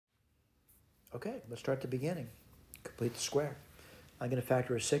Okay, let's start at the beginning. Complete the square. I'm going to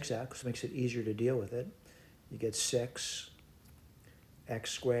factor a 6x, makes it easier to deal with it. You get 6x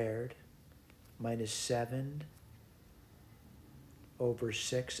squared minus 7 over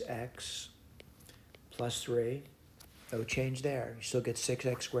 6x plus 3. No change there. You still get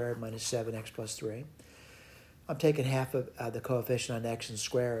 6x squared minus 7x plus 3. I'm taking half of the coefficient on x and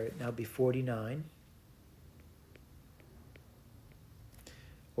square it. Now it'll be 49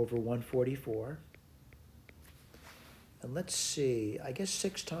 over 144. And let's see, I guess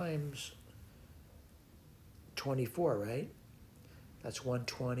 6 times 24, right? That's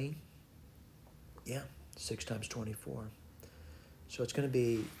 120. Yeah, 6 times 24. So it's going to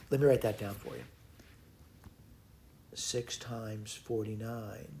be, let me write that down for you. 6 times 49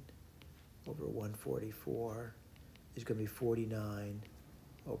 over 144 is going to be 49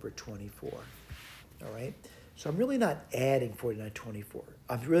 over 24. All right? So I'm really not adding 49 24.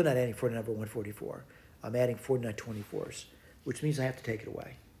 I'm really not adding 49 over 144. I'm adding 49 24s, which means I have to take it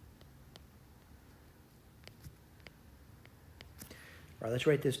away. All right, let's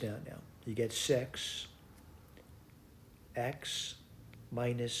write this down now. You get 6x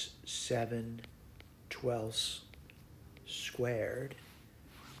minus 7/12 squared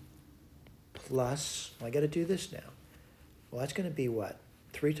plus, well, I got to do this now. Well, that's going to be what?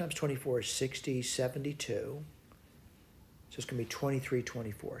 3 times 24 is 60, 72. So it's going to be 23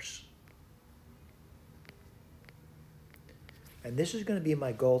 24s. And this is going to be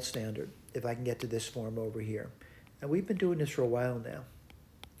my gold standard if I can get to this form over here. And we've been doing this for a while now.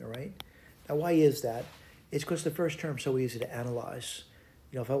 All right? Now, why is that? It's because the first term's so easy to analyze.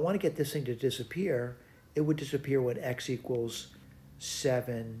 You know, if I want to get this thing to disappear, it would disappear when x equals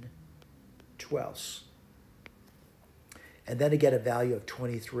 7/12. And then to get a value of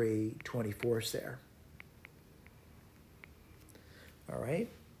 23 24ths there. All right?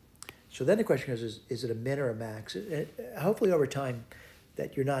 So then the question is it a min or a max? Hopefully over time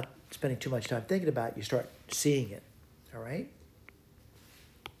that you're not spending too much time thinking about it, you start seeing it. All right?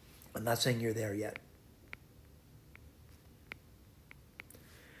 I'm not saying you're there yet.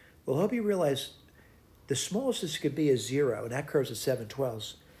 Well, I hope you realize the smallest this could be is 0, and that curves at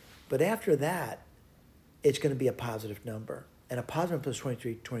 7/12. But after that, it's going to be a positive number. And a positive plus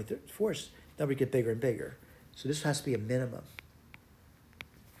 23 24ths number get bigger and bigger. So this has to be a minimum.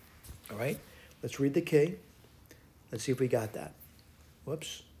 All right? Let's read the key. Let's see if we got that.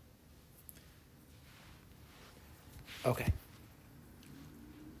 Whoops. Okay.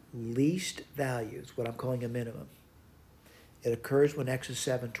 Least values, what I'm calling a minimum. It occurs when x is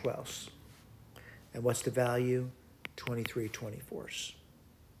 7/12. And what's the value? 23 24ths.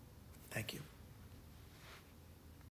 Thank you.